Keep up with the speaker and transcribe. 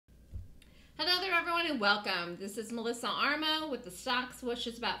Hello there, everyone, and welcome. This is Melissa Armo with the stock swoosh.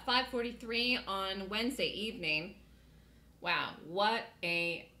 It's about 5:43 on Wednesday evening. Wow, what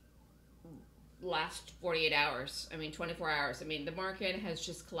a last 48 hours. 24 hours. The market has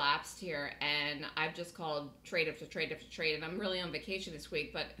just collapsed here, and I've just called trade after trade after trade. And I'm really on vacation this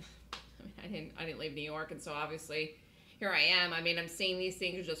week, but I didn't leave New York, and so obviously here I am. I'm seeing these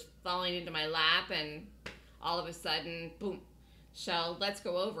things just falling into my lap, and all of a sudden, boom. So let's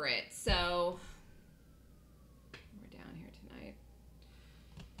go over it. So we're down here tonight.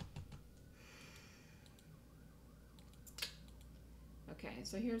 Okay,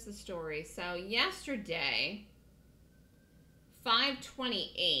 so here's the story. So yesterday,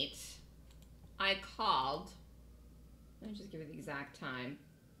 5:28, I called. Let me just give you the exact time.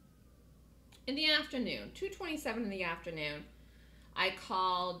 In the afternoon, 2:27 in the afternoon, I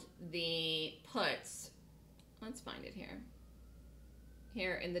called the puts. Let's find it here.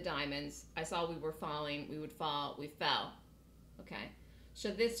 Here in the diamonds, I saw we were falling, we would fall, we fell. Okay,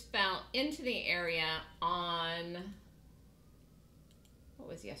 so this fell into the area on, what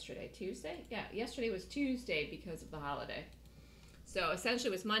was yesterday, Tuesday? Yeah, yesterday was Tuesday because of the holiday. So essentially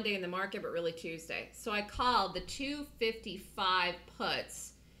it was Monday in the market, but really Tuesday. So I called the 255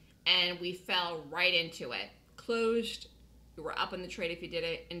 puts, and we fell right into it. Closed, we were up in the trade if you did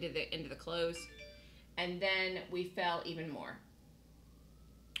it, into the close, and then we fell even more.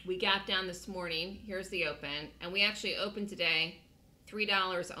 We gapped down this morning. Here's the open, and we actually opened today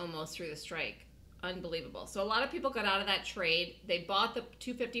 $3 almost through the strike. Unbelievable. So a lot of people got out of that trade. They bought the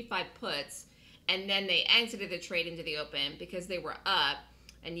 255 puts, and then they exited the trade into the open because they were up,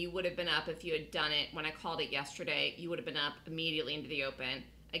 and you would have been up if you had done it when I called it yesterday. You would have been up immediately into the open.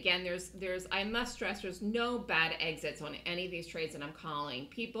 Again, I must stress, there's no bad exits on any of these trades that I'm calling.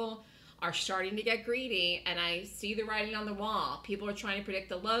 People are starting to get greedy, and I see the writing on the wall. People are trying to predict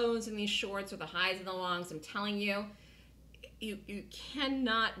the lows in these shorts or the highs in the longs. I'm telling you, you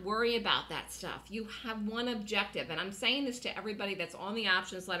cannot worry about that stuff. You have one objective, and I'm saying this to everybody that's on the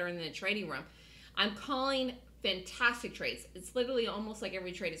options ladder in the trading room. I'm calling fantastic trades. It's literally almost like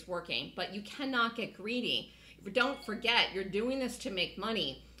every trade is working, but you cannot get greedy. Don't forget, you're doing this to make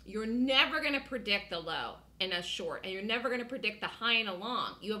money. You're never going to predict the low in a short, and you're never going to predict the high in a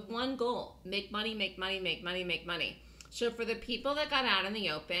long. You have one goal: make money, make money, make money, make money. So for the people that got out in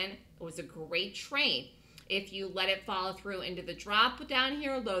the open, it was a great trade. If you let it follow through into the drop down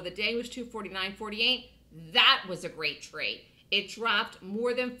here, low of the day was 249.48. That was a great trade. It dropped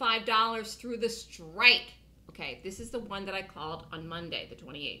more than $5 through the strike. Okay, this is the one that I called on Monday, the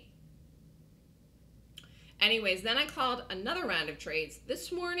 28th. Anyways, then I called another round of trades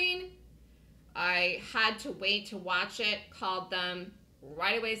this morning. I had to wait to watch it, called them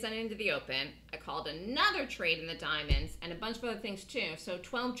right away, sent it into the open. I called another trade in the diamonds and a bunch of other things too. So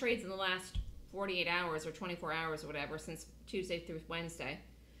 12 trades in the last 48 hours or 24 hours or whatever, since Tuesday through Wednesday.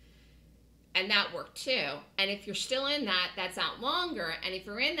 And that worked too. And if you're still in that, that's out longer. And if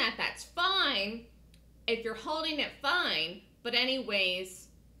you're in that, that's fine. If you're holding it, fine. But anyways,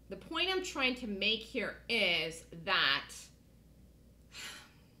 the point I'm trying to make here is that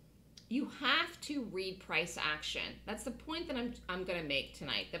you have to read price action. That's the point that I'm going to make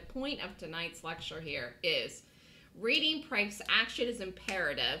tonight. The point of tonight's lecture here is reading price action is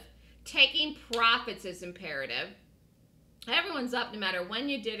imperative. Taking profits is imperative. Everyone's up no matter when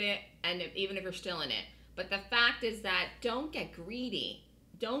you did it, and even if you're still in it. But the fact is that don't get greedy.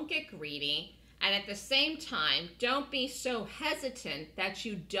 Don't get greedy. And at the same time, don't be so hesitant that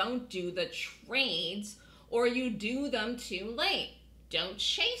you don't do the trades or you do them too late. Don't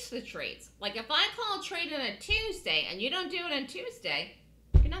chase the trades. Like if I call a trade on a Tuesday and you don't do it on Tuesday,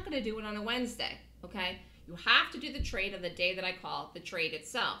 you're not going to do it on a Wednesday, okay? You have to do the trade on the day that I call the trade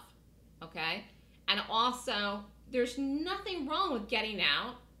itself, okay? And also, there's nothing wrong with getting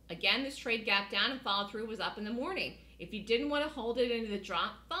out. Again, this trade gapped down and followed through, was up in the morning. If you didn't want to hold it into the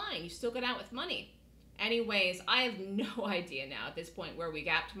drop, fine. You still got out with money. Anyways, I have no idea now at this point where we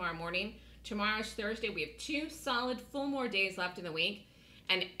gap tomorrow morning. Tomorrow's Thursday. We have 2 solid full more days left in the week,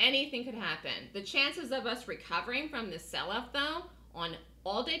 and anything could happen. The chances of us recovering from this sell-off, though, on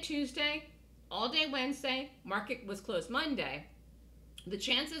all day Tuesday, all day Wednesday, market was closed Monday. The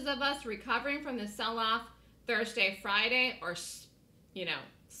chances of us recovering from the sell-off Thursday, Friday are,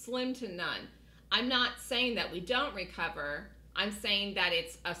 slim to none. I'm not saying that we don't recover. I'm saying that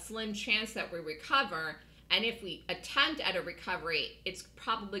it's a slim chance that we recover. And if we attempt at a recovery, it's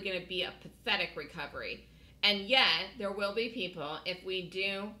probably going to be a pathetic recovery. And yet, there will be people, if we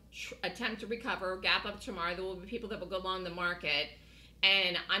do attempt to recover, gap up tomorrow, there will be people that will go long the market.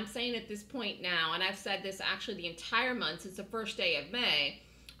 And I'm saying at this point now, and I've said this actually the entire month since the first day of May,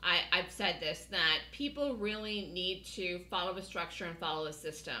 I've said this, that people really need to follow the structure and follow the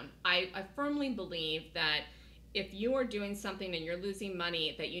system. I firmly believe that if you are doing something and you're losing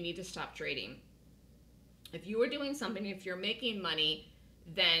money, that you need to stop trading. If you are doing something, if you're making money,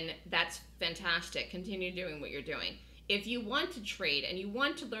 then that's fantastic. Continue doing what you're doing. If you want to trade and you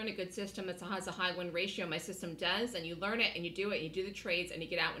want to learn a good system that has a high win ratio, my system does, and you learn it and you do it, and you do the trades and you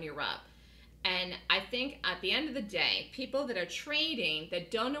get out when you're up. And I think at the end of the day, people that are trading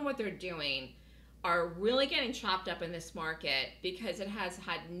that don't know what they're doing are really getting chopped up in this market because it has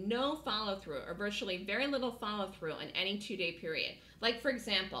had no follow through, or virtually very little follow through in any 2-day period. Like, for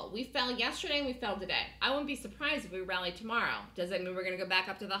example, we fell yesterday and we fell today. I wouldn't be surprised if we rally tomorrow. Does that mean we're going to go back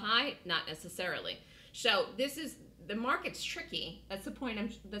up to the high? Not necessarily. So the market's tricky. That's the point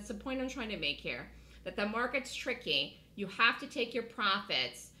I'm trying to make here. That the market's tricky. You have to take your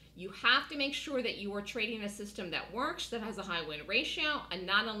profits. You have to make sure that you are trading a system that works, that has a high win ratio, and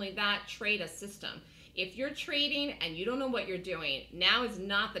not only that, trade a system. If you're trading and you don't know what you're doing, now is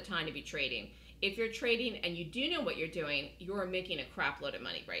not the time to be trading. If you're trading and you do know what you're doing, you're making a crap load of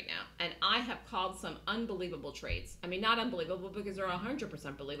money right now. And I have called some unbelievable trades. I mean, not unbelievable because they're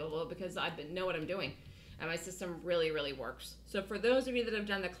 100% believable, because I know what I'm doing. And my system really, really works. So for those of you that have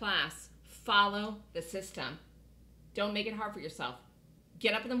done the class, follow the system. Don't make it hard for yourself.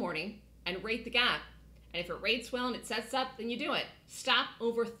 Get up in the morning and rate the gap. And if it rates well and it sets up, then you do it. Stop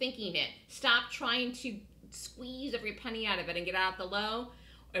overthinking it. Stop trying to squeeze every penny out of it and get out the low.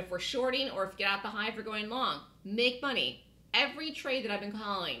 If we're shorting, or if you get out the high if you're going long, make money. Every trade that I've been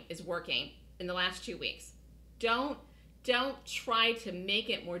calling is working in the last 2 weeks. Don't try to make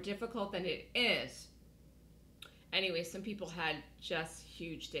it more difficult than it is. Anyway, some people had just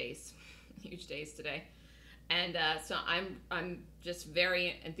huge days today. And so I'm just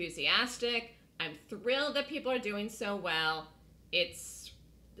very enthusiastic. I'm thrilled that people are doing so well. This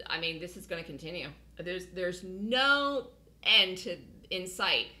is going to continue. There's no end in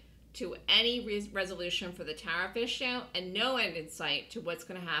sight to any resolution for the tariff issue, and no end in sight to what's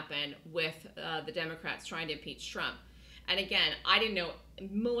going to happen with the Democrats trying to impeach Trump. And again, I didn't know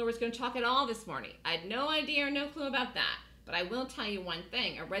Mueller was going to talk at all this morning. I had no idea or no clue about that. But I will tell you one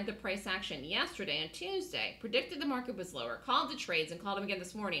thing. I read the price action yesterday and Tuesday, predicted the market was lower, called the trades, and called them again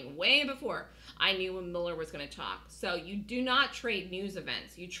this morning, way before I knew when Mueller was going to talk. So you do not trade news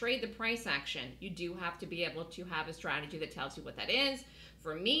events. You trade the price action. You do have to be able to have a strategy that tells you what that is.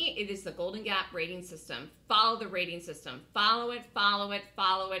 For me, it is the Golden Gap rating system. Follow the rating system. Follow it, follow it,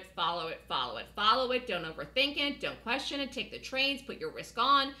 follow it, follow it, follow it, follow it. Don't overthink it. Don't question it. Take the trades. Put your risk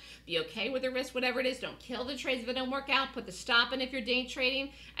on. Be okay with the risk, whatever it is. Don't kill the trades if it don't work out. Put the stop in if you're day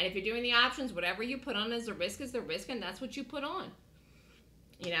trading. And if you're doing the options, whatever you put on as a risk is the risk, and that's what you put on.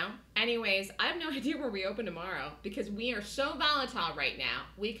 You know? Anyways, I have no idea where we open tomorrow because we are so volatile right now.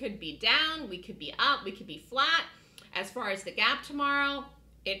 We could be down. We could be up. We could be flat. As far as the gap tomorrow,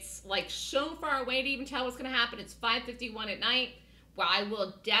 it's like so far away to even tell what's going to happen. It's 5:51 at night. Well, I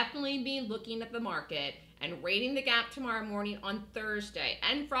will definitely be looking at the market and rating the gap tomorrow morning on Thursday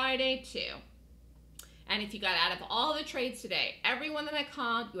and Friday too. And if you got out of all the trades today, everyone that I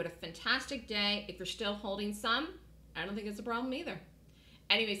called, you had a fantastic day. If you're still holding some, I don't think it's a problem either.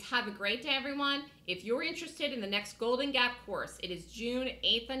 Anyways, have a great day, everyone. If you're interested in the next Golden Gap course, it is June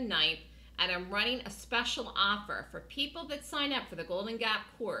 8th and 9th. And I'm running a special offer for people that sign up for the Golden Gap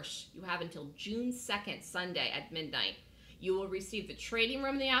course. You have until June 2nd, Sunday at midnight. You will receive the trading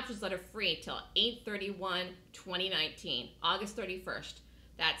room and the options letter free till 8/31/2019, August 31st.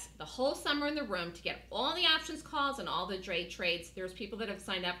 That's the whole summer in the room to get all the options calls and all the trades. There's people that have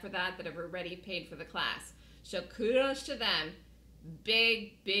signed up for that have already paid for the class. So kudos to them.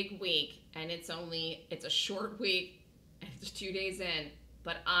 Big, big week. And it's a short week. And it's 2 days in.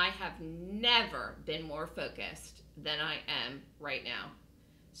 But I have never been more focused than I am right now.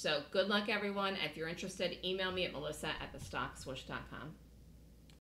 So good luck, everyone. If you're interested, email me at melissa@thestockswoosh.com.